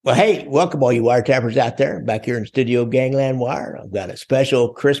Well, hey, welcome all you wiretappers out there back here in Studio Gangland Wire. I've got a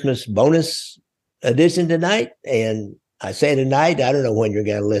special Christmas bonus edition tonight. And I say tonight, I don't know when you're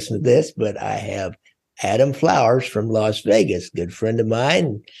going to listen to this, but I have Adam Flowers from Las Vegas, good friend of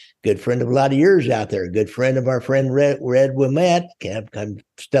mine, good friend of a lot of yours out there, good friend of our friend Red Wimette. I'm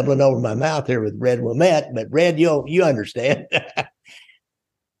stumbling over my mouth here with Red Wimette, but Red, you understand.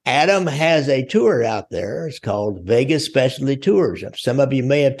 Adam has a tour out there. It's called Vegas Specialty Tours. Some of you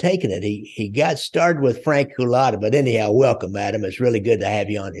may have taken it. He got started with Frank Cullotta, but anyhow, welcome, Adam. It's really good to have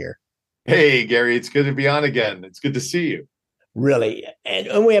you on here. Hey, Gary, it's good to be on again. It's good to see you. Really,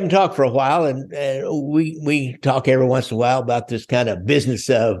 and we haven't talked for a while, and we talk every once in a while about this kind of business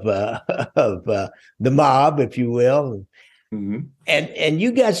of the mob, if you will. Mm-hmm. And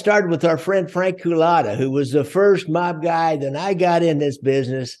you got started with our friend Frank Cullotta, who was the first mob guy. Then I got in this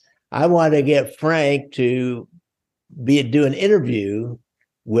business. I wanted to get Frank to do an interview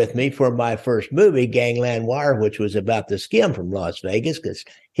with me for my first movie, Gangland Wire, which was about the skim from Las Vegas, because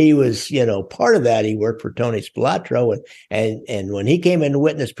he was, part of that. He worked for Tony Spilotro, and when he came into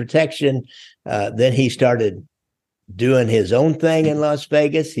witness protection, then he started doing his own thing in Las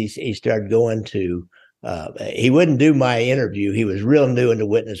Vegas. He started going to. He wouldn't do my interview. He was real new into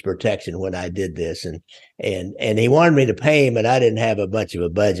witness protection when I did this, and he wanted me to pay him, and I didn't have a bunch of a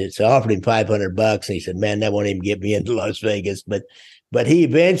budget, so I offered him $500, and he said, "Man, that won't even get me into Las Vegas." But he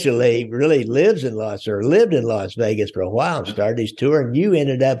eventually really lived in Las Vegas for a while and started his tour. And you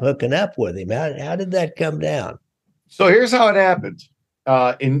ended up hooking up with him. How did that come down? So here's how it happened.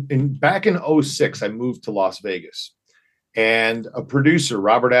 Back in 2006, I moved to Las Vegas, and a producer,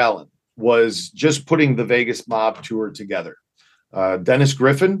 Robert Allen, was just putting the Vegas Mob tour together. Dennis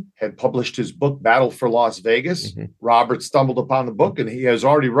Griffin had published his book, Battle for Las Vegas. Mm-hmm. Robert stumbled upon the book, and he was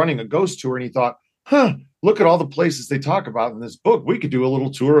already running a ghost tour. And he thought, look at all the places they talk about in this book. We could do a little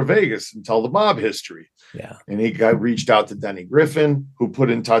tour of Vegas and tell the mob history. Yeah. And he reached out to Denny Griffin, who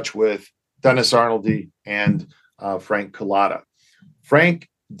put in touch with Dennis Arnoldi and Frank Cullotta. Frank,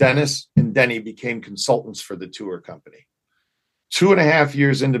 Dennis, and Denny became consultants for the tour company. 2.5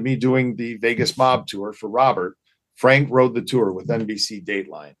 years into me doing the Vegas Mob tour for Robert, Frank rode the tour with NBC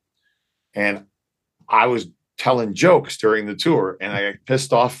Dateline. And I was telling jokes during the tour, and I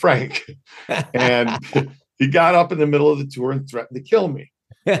pissed off Frank. And he got up in the middle of the tour and threatened to kill me.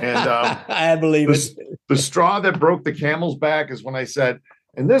 And I believe it. The straw that broke the camel's back is when I said,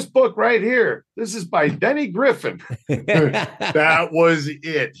 "And this book right here, this is by Denny Griffin." That was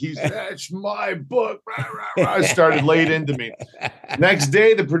it. He said, "That's my book." I started laid into me. Next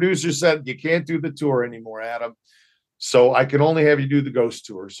day, the producer said, "You can't do the tour anymore, Adam. So I can only have you do the ghost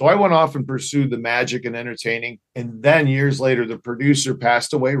tour." So I went off and pursued the magic and entertaining. And then years later, the producer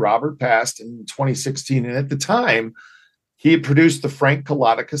passed away. Robert passed in 2016. And at the time, he had produced the Frank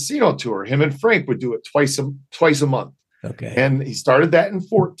Cullotta Casino Tour. Him and Frank would do it twice a month. Okay. And he started that in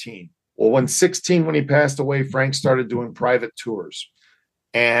 2014. Well, when he passed away, Frank started doing private tours.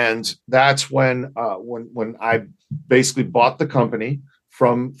 And that's when I basically bought the company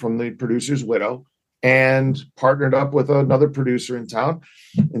from the producer's widow and partnered up with another producer in town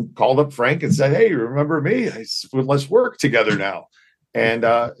and called up Frank and said, "Hey, you remember me? Let's work together now." And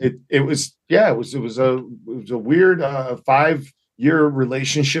it was a weird 5-year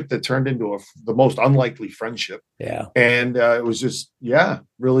relationship that turned into the most unlikely friendship. Yeah. And it was just,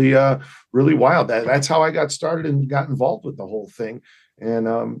 really wild. That's how I got started and got involved with the whole thing. And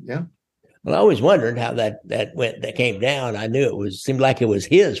Well, I always wondered how that came down. I knew seemed like it was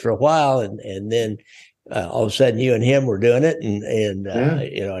his for a while, and then all of a sudden you and him were doing it, and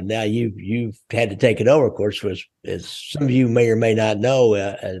now you've had to take it over. Of course, as some of you may or may not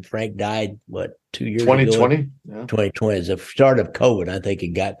know, Frank died 2 years 2020? ago. 2020 is the start of COVID. I think he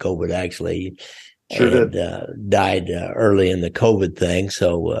got COVID actually. Sure and died early in the COVID thing,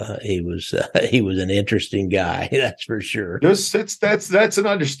 so he was an interesting guy, that's for sure. That's an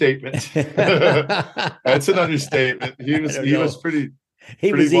understatement. That's an understatement. He was pretty.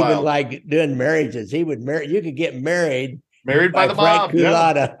 He was wild. Even like doing marriages. He would marry. You could get married by the Frank mob.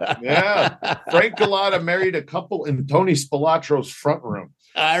 Cullotta. Yeah. Frank Cullotta married a couple in Tony Spilotro's front room.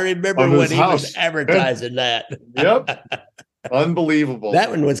 I remember when he was advertising that. Yep. Unbelievable.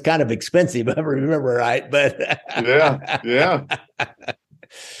 That one was kind of expensive, if I remember right, but yeah.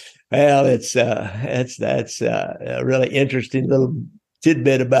 Well, that's a really interesting little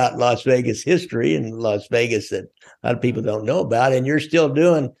tidbit about Las Vegas history and Las Vegas that a lot of people don't know about. And you're still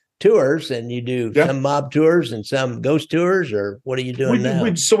doing tours, and you do some mob tours and some ghost tours, or what are you doing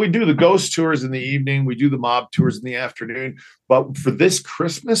now? So we do the ghost tours in the evening. We do the mob tours in the afternoon. But for this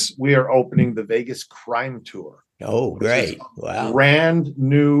Christmas, we are opening the Vegas Crime Tour. Oh, great. Wow. Brand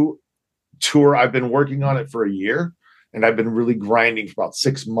new tour. I've been working on it for a year, and I've been really grinding for about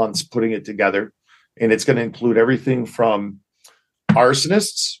 6 months putting it together. And it's going to include everything from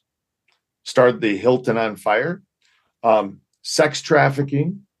arsonists, started the Hilton on fire, sex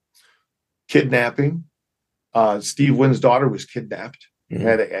trafficking, kidnapping. Steve Wynn's daughter was kidnapped.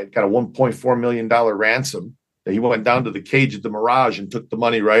 Got a $1.4 million ransom. He went down to the cage at the Mirage and took the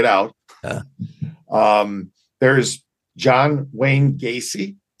money right out. There's John Wayne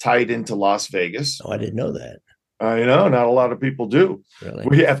Gacy tied into Las Vegas. Oh, I didn't know that. I know, not a lot of people do. Really?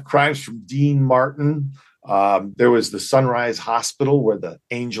 We have crimes from Dean Martin. There was the Sunrise Hospital where the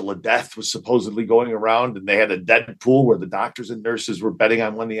angel of death was supposedly going around, and they had a dead pool where the doctors and nurses were betting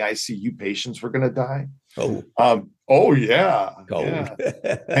on when the ICU patients were going to die. Oh, yeah.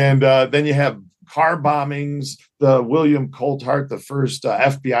 And then you have car bombings. The William Coulthart, the first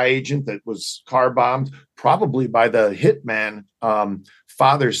FBI agent that was car bombed, probably by the hitman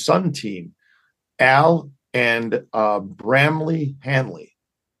father-son team, Al and Bramley Hanley.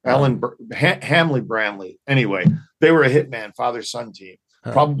 Hamley Bramley. Anyway, they were a hitman father-son team.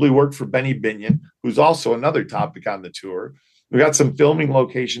 Probably worked for Benny Binion, who's also another topic on the tour. We got some filming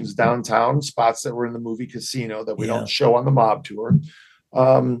locations downtown, spots that were in the movie Casino that we don't show on the mob tour.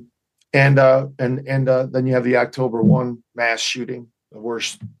 And then you have the October 1 mass shooting, the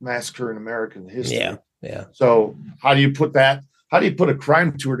worst massacre in American history. Yeah. So how do you put that? How do you put a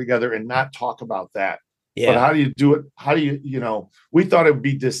crime tour together and not talk about that? Yeah. But how do you do it? How do you, we thought it would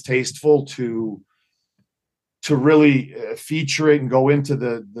be distasteful to really feature it and go into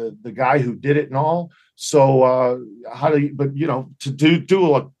the guy who did it and all. So to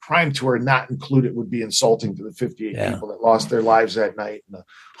do a crime tour and not include it would be insulting to the 58 people that lost their lives that night and the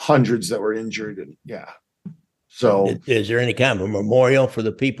hundreds that were injured. And so is there any kind of a memorial for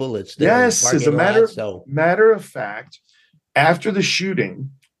the people that's there? Yes, as a matter of fact, after the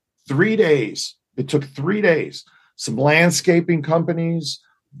shooting, 3 days. It took 3 days. Some landscaping companies,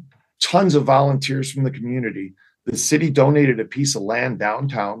 tons of volunteers from the community. The city donated a piece of land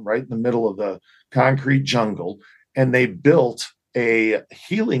downtown, right in the middle of the concrete jungle, and they built a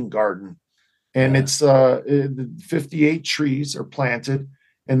healing garden. And it's 58 trees are planted,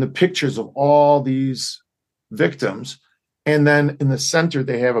 and the pictures of all these victims. And then in the center,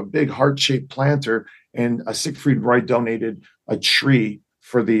 they have a big heart-shaped planter, and Siegfried Roy donated a tree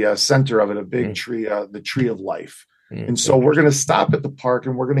for the center of it, a big tree, the tree of life. And so we're going to stop at the park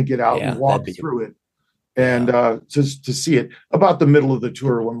and we're going to get out and walk through it and to see it about the middle of the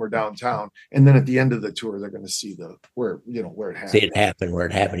tour when we're downtown. And then at the end of the tour, they're going to see where it happened. See it happen where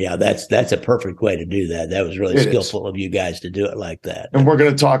it happened. Yeah, that's a perfect way to do that. That was really skillful of you guys to do it like that. And we're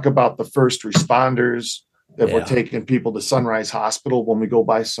going to talk about the first responders that were taking people to Sunrise Hospital when we go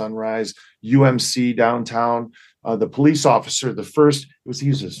by Sunrise, UMC downtown. The police officer, he was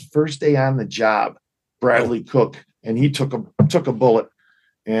his first day on the job, Bradley Cook, and he took a bullet,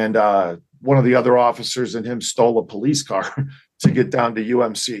 and one of the other officers and him stole a police car to get down to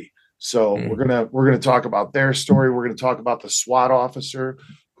UMC. So we're gonna talk about their story. We're gonna talk about the SWAT officer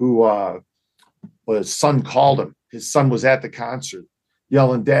who his son called him. His son was at the concert,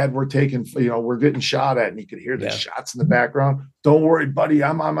 yelling, "Dad, we're getting shot at," and he could hear the shots in the background. "Don't worry, buddy,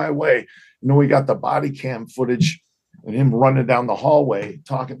 I'm on my way." We got the body cam footage and him running down the hallway,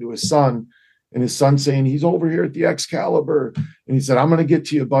 talking to his son, and his son saying, "He's over here at the Excalibur." And he said, "I'm going to get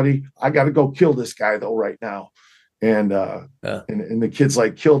to you, buddy. I got to go kill this guy though right now." And the kid's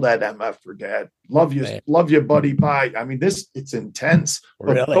like, "Kill that MF for Dad. Love you, love you, buddy. Bye." I mean, it's intense.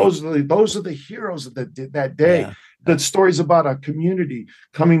 But really? those are the heroes that did that day. Yeah. The stories about a community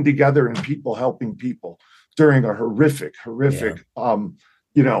coming together and people helping people during a horrific,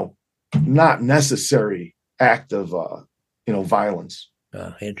 not necessary act of violence.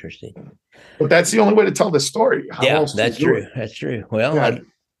 Interesting. But that's the only way to tell the story. That's true. That's true. Well,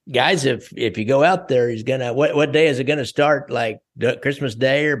 guys, if you go out there, he's gonna. What day is it gonna start? Like Christmas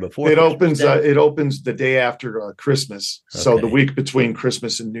Day or before? It opens the day after Christmas. Okay. So the week between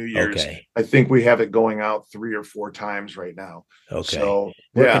Christmas and New Year's. Okay. I think we have it going out 3 or 4 times right now. Okay. So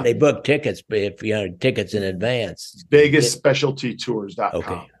where can they book tickets? If tickets in advance, VegasSpecialtyTours.com.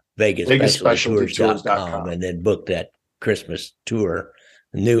 Okay. VegasSpecialtyTours.com, and then book that Christmas tour.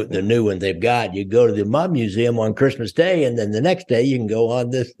 The new one they've got. You go to the Mob Museum on Christmas Day, and then the next day you can go on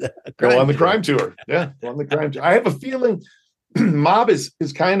this crime tour. Yeah, go on the crime tour. I have a feeling Mob is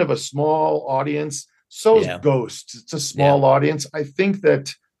kind of a small audience. So is Ghost. It's a small audience. I think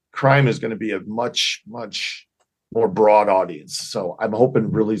that crime is going to be a much, much more broad audience. So I'm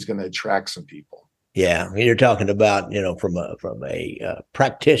hoping really is going to attract some people. Yeah, you're talking about, from a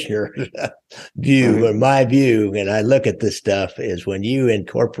practitioner view, or my view, and I look at this stuff is when you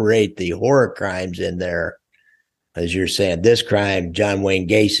incorporate the horror crimes in there, as you're saying, this crime, John Wayne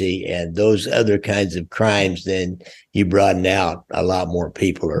Gacy, and those other kinds of crimes, then you broaden out. A lot more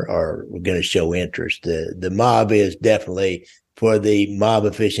people are going to show interest. The mob is definitely for the mob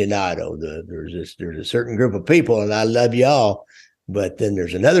aficionado. There's a certain group of people, and I love y'all. But then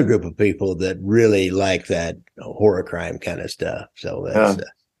there's another group of people that really like that horror crime kind of stuff. So that's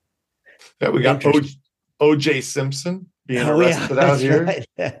we got O.J. Simpson being arrested out here.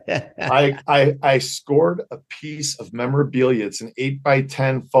 Right. I scored a piece of memorabilia. It's an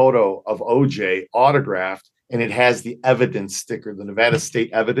 8x10 photo of O.J. autographed, and it has the evidence sticker, the Nevada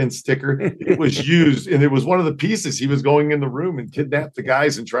State evidence sticker. It was used, and it was one of the pieces. He was going in the room and kidnapped the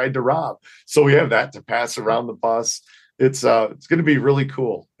guys and tried to rob. So we have that to pass around the bus. It's going to be really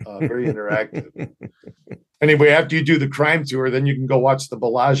cool, very interactive. Anyway, after you do the crime tour, then you can go watch the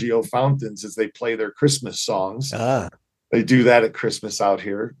Bellagio fountains as they play their Christmas songs. They do that at Christmas out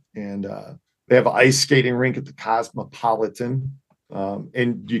here. And they have an ice skating rink at the Cosmopolitan.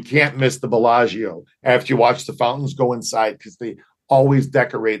 And you can't miss the Bellagio. After you watch the fountains, go inside because they always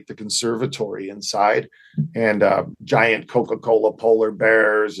decorate the conservatory inside. And giant Coca-Cola polar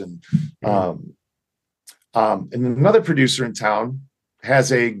bears and another producer in town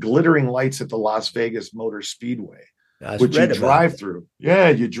has a glittering lights at the Las Vegas Motor Speedway, which you drive through. Yeah,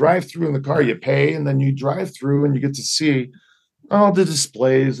 you drive through in the car, you pay, and then you drive through and you get to see all the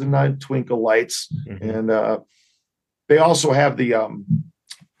displays and night twinkle lights. And they also have the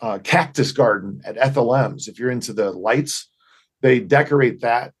cactus garden at Ethel M's. If you're into the lights, they decorate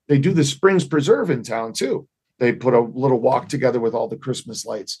that. They do the Springs Preserve in town too. They put a little walk together with all the Christmas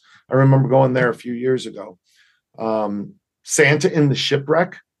lights. I remember going there a few years ago. Santa in the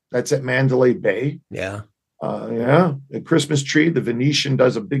Shipwreck, that's at Mandalay Bay. Yeah. A Christmas tree. The Venetian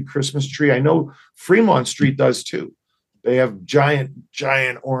does a big Christmas tree. I know Fremont Street does too. They have giant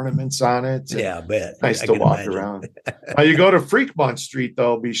ornaments on it. Yeah, I bet. Nice to walk around. You go to Fremont Street,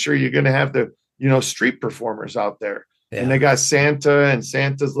 though, be sure you're going to have the, street performers out there. Yeah. And they got Santa and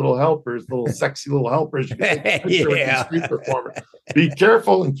Santa's little helpers, little sexy little helpers. You can take a picture with the street performer. Be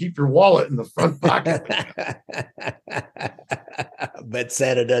careful and keep your wallet in the front pocket. But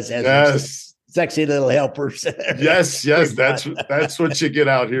Santa does have sexy little helpers. Yes. That's what you get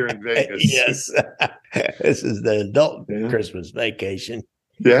out here in Vegas. Yes. This is the adult Christmas vacation.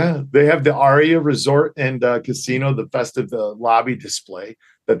 Yeah. They have the Aria Resort and Casino, the festive lobby display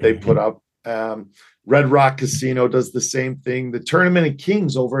that they put up. Red Rock Casino does the same thing. The Tournament of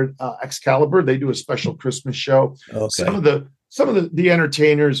Kings over at Excalibur, they do a special Christmas show. Okay. Some of the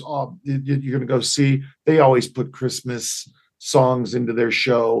entertainers you're going to go see, they always put Christmas songs into their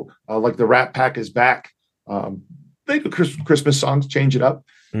show. Like the Rat Pack is back. They do Christmas songs, change it up.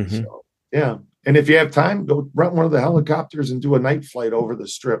 So, yeah. And if you have time, go rent one of the helicopters and do a night flight over the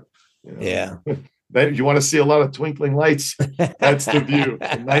strip. Yeah. You want to see a lot of twinkling lights. That's the view.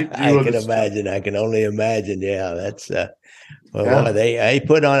 The night view. I can imagine. I can only imagine. Yeah, that's they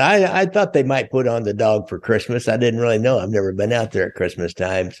put on. I thought they might put on the Dog for Christmas. I didn't really know. I've never been out there at Christmas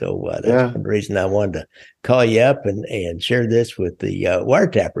time, so that's the reason I wanted to call you up and share this with the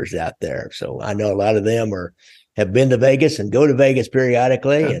wiretappers out there. So I know a lot of them have been to Vegas and go to Vegas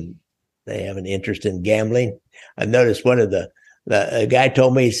periodically, and they have an interest in gambling. I noticed one of the guy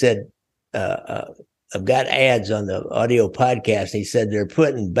told me, he said, I've got ads on the audio podcast. He said they're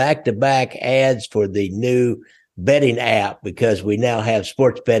putting back-to-back ads for the new betting app because we now have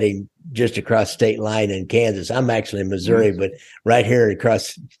sports betting just across state line in Kansas. I'm actually in Missouri, but right here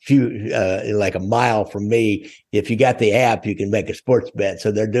across like a mile from me, if you got the app, you can make a sports bet.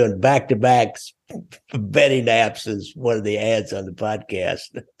 So they're doing back-to-back betting apps as one of the ads on the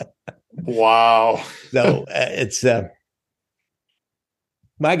podcast. Wow. So it's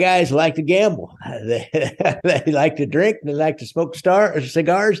my guys like to gamble. They like to drink. They like to smoke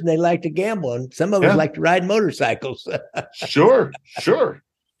cigars, and they like to gamble. And some of us like to ride motorcycles. Sure.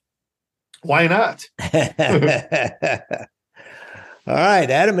 Why not? All right,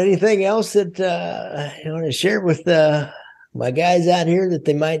 Adam. Anything else that you want to share with my guys out here that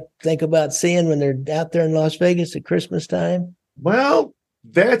they might think about seeing when they're out there in Las Vegas at Christmas time? Well,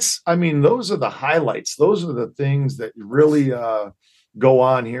 those are the highlights. Those are the things that really go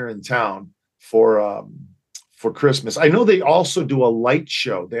on here in town for Christmas. I know they also do a light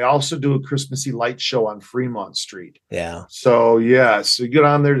show. They also do a Christmassy light show on Fremont Street. Yeah. So you get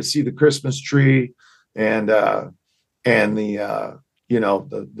on there to see the Christmas tree and the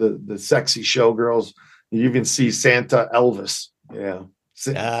sexy showgirls. You even see Santa Elvis. Yeah.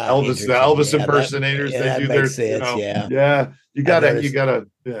 Elvis, the Elvis impersonators. They do their, sense, you gotta.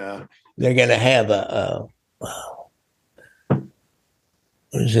 They're gonna have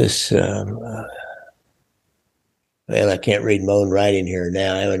what is this? Well, I can't read my own writing here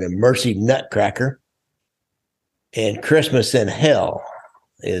now. I have an immersive Nutcracker, and Christmas in Hell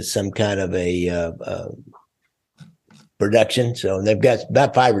is some kind of a production. So they've got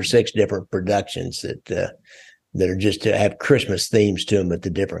about 5 or 6 different productions that are just to have Christmas themes to them at the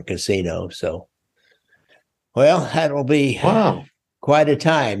different casinos. So, well, that'll be quite a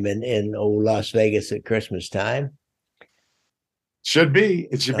time in old Las Vegas at Christmas time. Should be.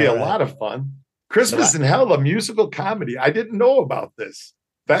 It should be a lot of fun. Christmas in Hell, a musical comedy. I didn't know about this.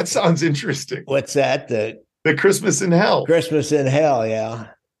 That sounds interesting. What's that? The Christmas in Hell. Christmas in Hell, yeah.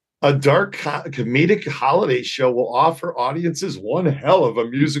 A dark comedic holiday show will offer audiences one hell of a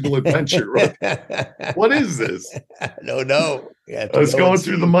musical adventure. What is this? I don't know. It's going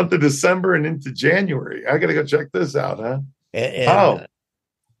through the month of December and into January. I got to go check this out, huh?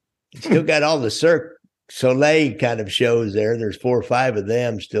 Still got all the Cirque Soleil kind of shows there. There's 4 or 5 of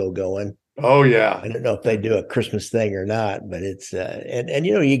them still going. Oh yeah. I don't know if they do a Christmas thing or not, but it's and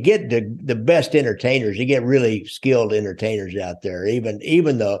you get the best entertainers. You get really skilled entertainers out there. Even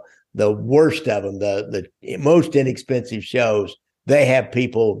the worst of them, the most inexpensive shows, they have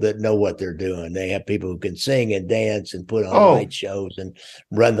people that know what they're doing. They have people who can sing and dance and put on light shows and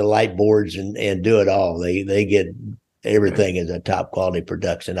run the light boards and do it all. They get everything is a top quality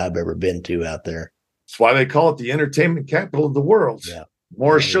production I've ever been to out there. That's why they call it the entertainment capital of the world. Yeah.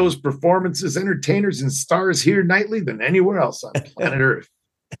 More shows, performances, entertainers, and stars here nightly than anywhere else on planet Earth.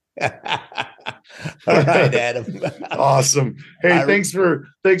 All right, Adam. Awesome. Hey, thanks for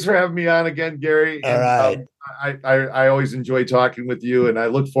having me on again, Gary. All right. I always enjoy talking with you, and I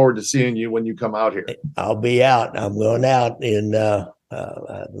look forward to seeing you when you come out here. I'll be out. I'm going out in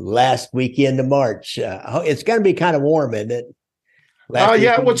last weekend of March. It's going to be kind of warm, isn't it?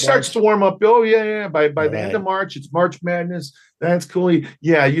 It starts to warm up. Oh, yeah. By the end of March, it's March Madness. That's cool.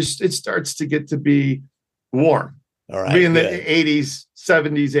 Yeah, it starts to get to be warm. All right. Be in the 80s,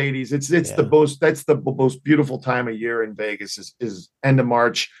 70s, 80s. That's the most beautiful time of year in Vegas is end of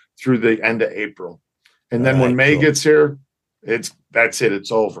March through the end of April. And then when May gets here, that's it.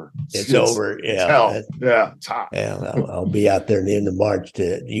 It's over. It's over. Yeah. It's hell. Yeah. It's hot. Yeah. I'll be out there in the end of March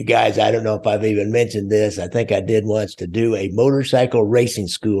to you guys. I don't know if I've even mentioned this. I think I did once to do a motorcycle racing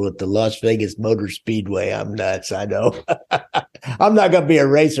school at the Las Vegas Motor Speedway. I'm nuts. I know. I'm not going to be a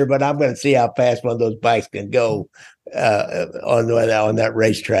racer, but I'm going to see how fast one of those bikes can go on that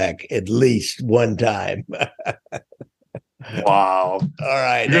racetrack at least one time. Wow! All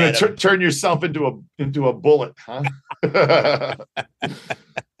right, you're going to turn yourself into a bullet, huh?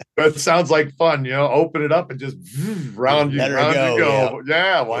 That sounds like fun. Open it up and just round you go.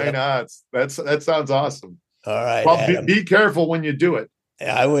 Yeah, why not? That sounds awesome. All right. Well, be careful when you do it.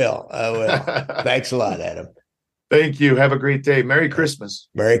 I will. Thanks a lot, Adam. Thank you. Have a great day. Merry Christmas.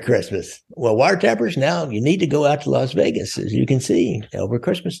 Merry Christmas. Well, wiretappers, now you need to go out to Las Vegas, as you can see, over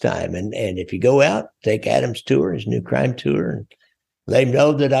Christmas time. And if you go out, take Adam's tour, his new crime tour, and let him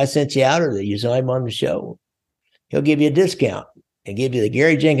know that I sent you out or that you saw him on the show. He'll give you a discount and give you the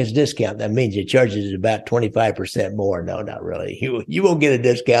Gary Jenkins discount. That means he charges about 25% more. No, not really. You won't get a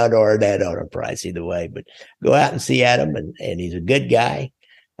discount or an add-on price either way. But go out and see Adam, and he's a good guy.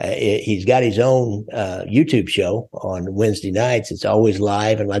 He's got his own YouTube show on Wednesday nights. It's always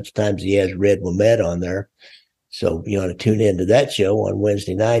live, and lots of times he has Red Wilmette on there. So you want to tune into that show on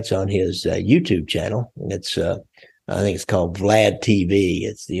Wednesday nights on his YouTube channel. And it's, I think it's called Vlad TV.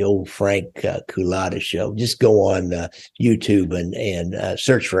 It's the old Frank Culata show. Just go on YouTube and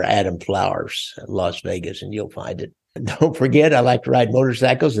search for Adam Flowers, Las Vegas, and you'll find it. Don't forget, I like to ride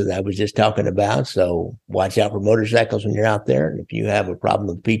motorcycles, as I was just talking about. So watch out for motorcycles when you're out there. And if you have a problem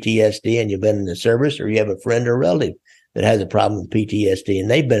with PTSD and you've been in the service, or you have a friend or relative that has a problem with PTSD and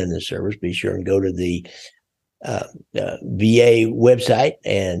they've been in the service, be sure and go to the VA website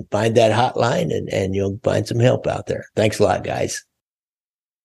and find that hotline, and you'll find some help out there. Thanks a lot, guys.